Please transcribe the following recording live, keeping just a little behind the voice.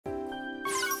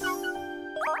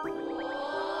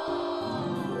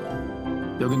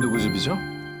여긴 누구 집이죠?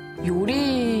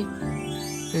 요리를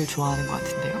좋아하는 것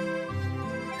같은데요.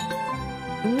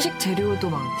 음식 재료도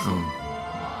많고.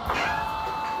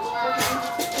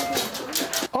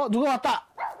 누가 왔다.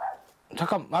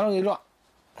 잠깐, 만원 이리 와.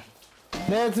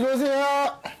 네,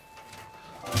 들어오세요.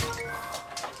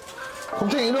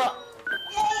 곰탱이 이리 와.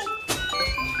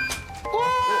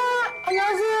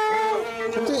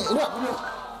 안녕하세요. 곰탱이 이리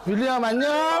와. 윌리엄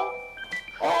안녕.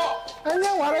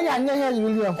 안녕, 만원이 안녕 해야지,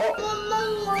 윌리엄.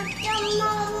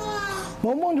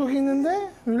 멍멍 저기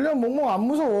있는데? 윌리엄 멍멍 안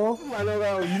무서워.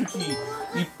 만화가 이렇게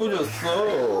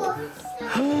이뻐졌어.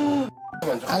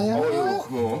 안녕.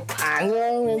 고마워.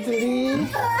 안녕, 벤틀리.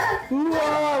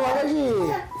 우와, 마라시.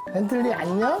 벤틀리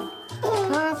안녕?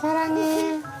 아,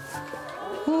 사랑해.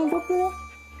 응, 뽀뽀.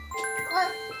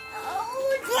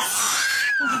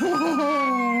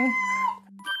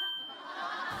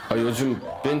 요즘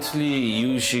벤틀리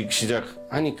이유식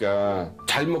시작하니까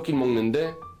잘 먹긴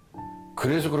먹는데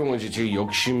그래서 그런 건지 제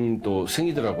욕심도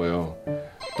생기더라고요.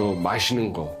 또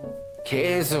맛있는 거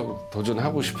계속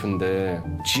도전하고 싶은데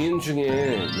지인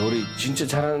중에 요리 진짜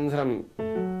잘하는 사람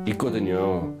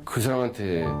있거든요. 그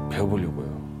사람한테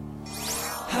배워보려고요.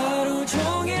 하루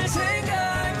종일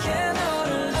생각해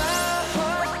너를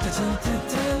그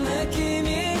잔뜩한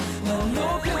느낌이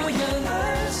말로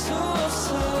표현할 수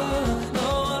없어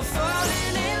No I'm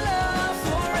falling in love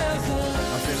forever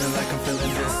I'm feeling like I'm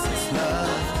feeling this is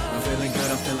love. I'm feeling good,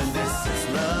 I'm feeling this is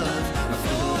love. I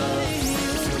feel the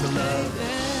love, feel the love.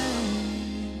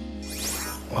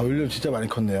 윌리엄 진짜 많이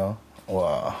컸네요.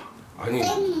 와. 아니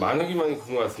만원이만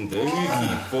큰 것 같은데 왜 이렇게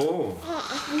이뻐?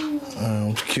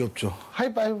 엄청 귀엽죠.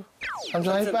 하이파이브.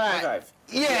 삼촌 하이파이브.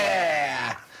 예!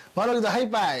 만원이도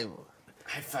하이파이브.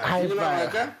 하이파이브. 윌리엄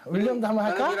할까? 윌리엄도 한번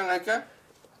할까? 만원이랑 할까?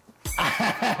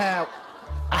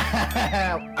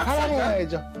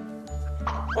 사랑해야죠.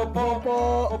 뽀뽀.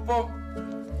 뽀뽀.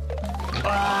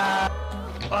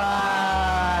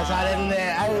 와,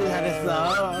 잘했네. 아유, 잘했어.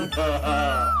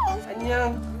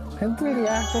 안녕.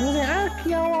 벤틀리야. 동생,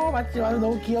 귀여워. 맞지? 완전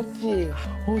너무 귀엽지?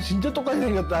 오, 진짜 똑같이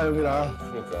생겼다, 형이랑.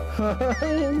 그러니까.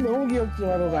 너무 귀엽지,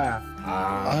 마로가.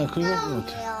 그거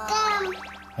못해.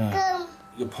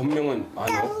 이거 본명은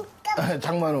만호?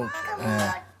 장만호. 예.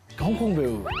 홍콩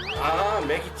배우.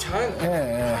 매기찬? 예,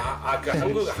 예. 그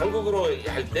한국으로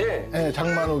할 때? 예,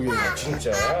 장만호기예요.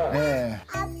 진짜? 예.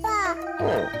 아빠.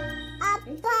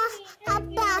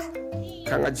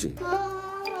 강아지.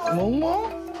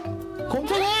 멍멍?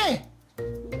 곰탱이!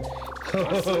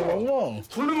 멍멍.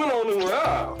 부르면 오는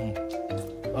거야?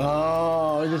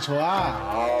 이제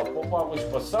좋아. 뽀뽀하고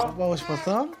싶었어? 뽀뽀하고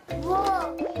싶었어?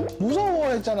 무서워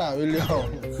했잖아,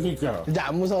 윌리엄. 그러니까. 이제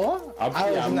안 무서워? 앞이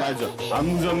안 신나. 맞아. 안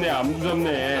무섭네, 안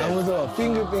무섭네. 안 무서워.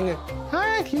 빙글빙글.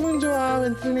 기분 좋아,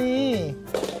 벤틀리.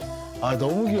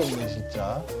 너무 귀엽네,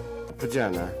 진짜. 나쁘지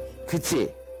않아.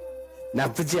 그치?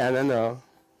 나쁘지 않아, 너.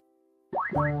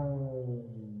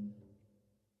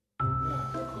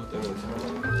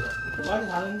 많이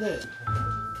가는데.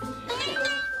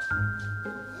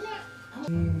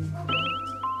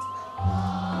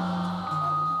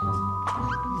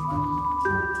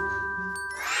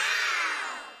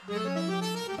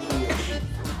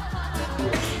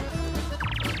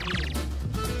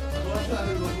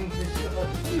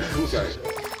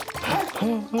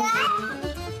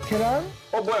 계란?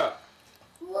 뭐야?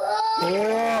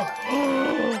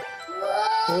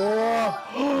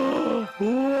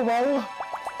 우와, 마루.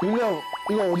 윌리엄,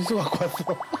 이거 어디서 갖고 왔어?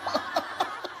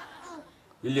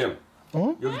 윌리엄.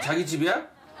 여기 자기 집이야?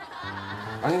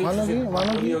 아니,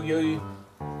 만원이? 여기.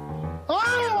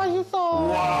 맛있어.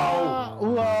 와우.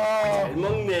 우와. 잘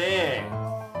먹네.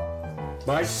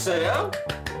 맛있어요?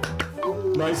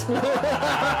 맛있어.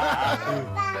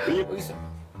 여기 있어.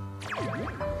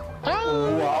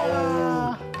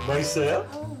 와우. 맛있어요?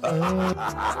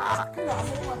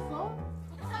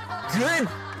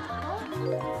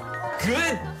 굿.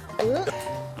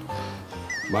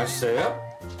 맛있어요?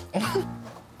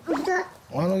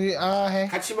 만원이, 해.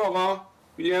 같이 먹어,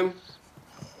 윌리엄.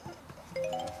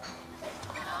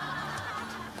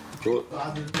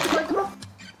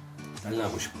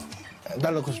 날라고 싶어.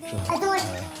 날 넣고 싶죠.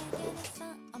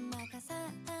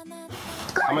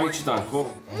 가만히 있지도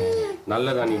않고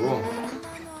날라다니고.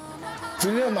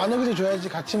 윌리엄 만원이도 줘야지,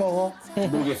 같이 먹어.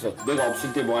 모르겠어. 내가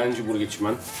없을 때 뭐 하는지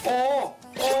모르겠지만.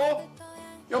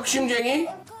 욕심쟁이?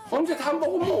 언제 다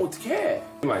먹으면 어떡해?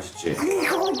 맛있지?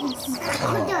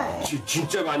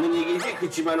 진짜 맞는 얘기지?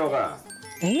 그치, 만호가?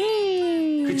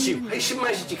 그치, 훨씬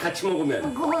맛있지, 같이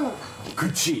먹으면.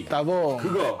 그치. 따봉.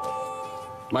 그거.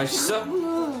 맛있어?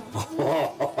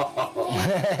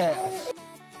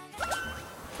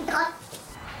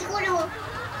 이거로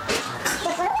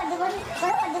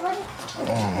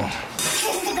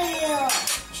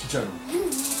진짜로.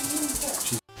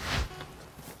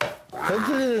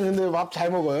 벤틀리는 근데 밥 잘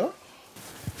먹어요?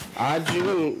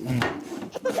 아직은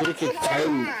그렇게 잘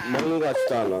먹는 것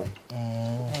같지도 않아.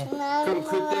 그럼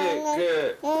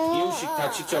그때 그 이유식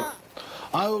다 직접.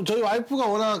 아유, 저희 와이프가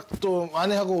워낙 또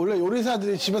많이 하고, 원래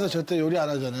요리사들이 집에서 절대 요리 안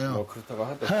하잖아요. 그렇다고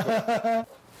하더라고.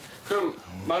 그럼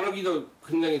만옥이도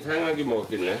굉장히 다양하게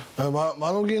먹었겠네.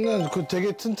 만옥이는 그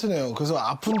되게 튼튼해요. 그래서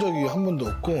아픈 적이 한 번도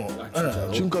없고, 네,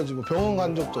 지금까지 뭐 병원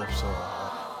간 적도 없어요.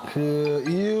 그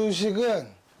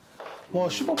이유식은 뭐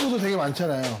슈퍼푸드 되게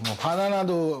많잖아요. 뭐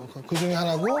바나나도 그 중에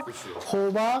하나고,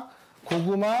 호박,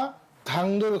 고구마,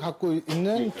 당도를 갖고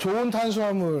있는 좋은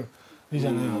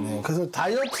탄수화물이잖아요. 네. 그래서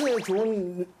다이어트에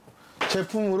좋은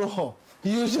제품으로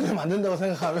이유식을 만든다고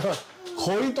생각하면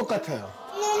거의 똑같아요.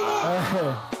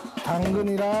 네.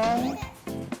 당근이랑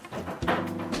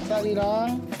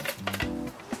쌀이랑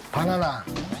바나나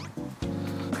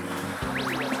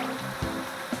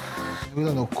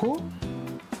여기다 넣고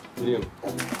윌리엄,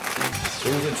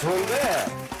 냄새 좋은데?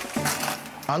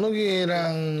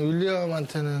 만옥이랑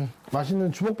윌리엄한테는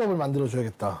맛있는 주먹밥을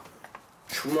만들어줘야겠다.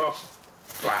 주먹.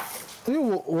 와.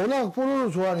 그리고 워낙 뽀로로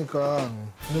좋아하니까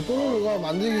근데 뽀로로가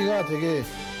만들기가 되게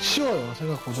쉬워요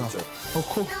생각보다.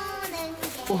 넣고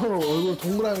뽀로로 얼굴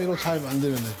동그라미로 잘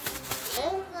만들면 돼.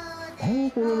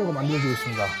 뽀로로가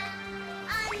만들어주겠습니다.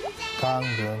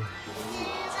 당근.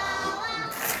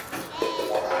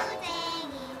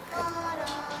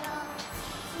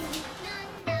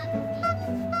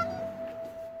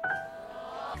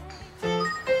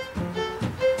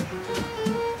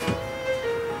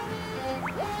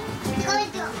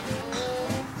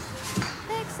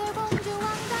 백설공주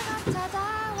왕자가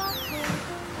찾아와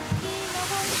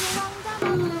인어공주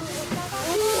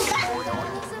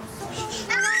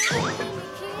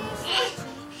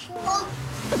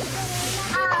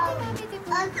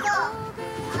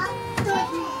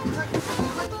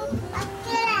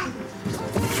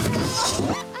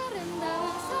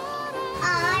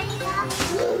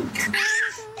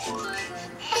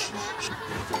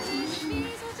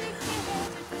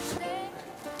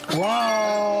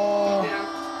와,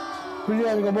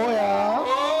 윌리엄 이거 뭐야?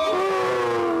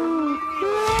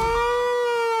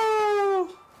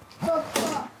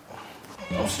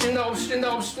 없어진다,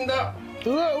 없어진다, 없어진다.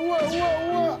 우와, 우와, 우와,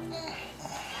 우와.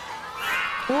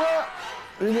 우와,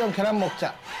 윌리엄 계란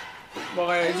먹자.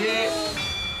 먹어야지.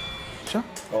 자,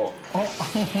 어.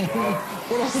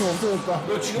 뽀로로 없어졌다.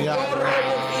 너 지금 야. 뽀로로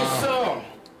먹고 있어.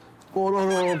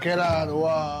 뽀로로 계란,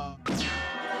 와.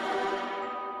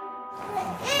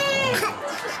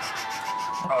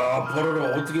 아,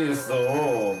 뽀로로 어떻게 됐어?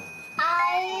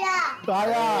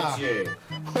 아야, 그렇지.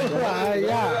 뽀로로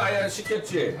아야. 아야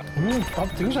시켰지. 밥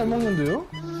되게 잘 먹는데요?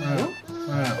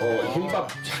 흰밥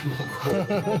잘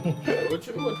먹고.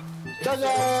 그렇지 뭐. 짜잔.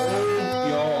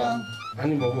 야,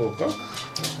 많이 먹어볼까?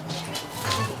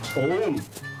 오.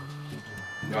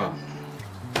 야,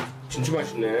 진짜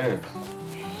맛있네.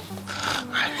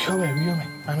 위험해, 위험해.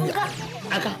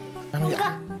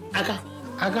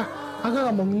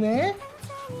 아가가 먹네?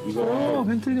 이거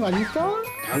벤틀리 맛있어?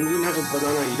 당근하고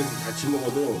바나나 이렇게 같이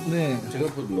먹어도 네.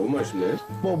 생각보다 너무 맛있네.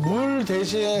 뭐 물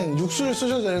대신 육수를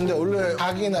쓰셔도 되는데 원래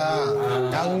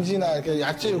닭이나 양지나 이렇게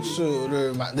야채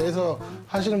육수를 내서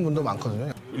하시는 분도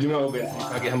많거든요. 윌리엄하고 벤틀리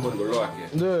가게 한번 놀러 갈게.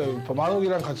 근데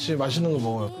만옥이랑 같이 맛있는 거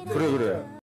먹어요. 그래.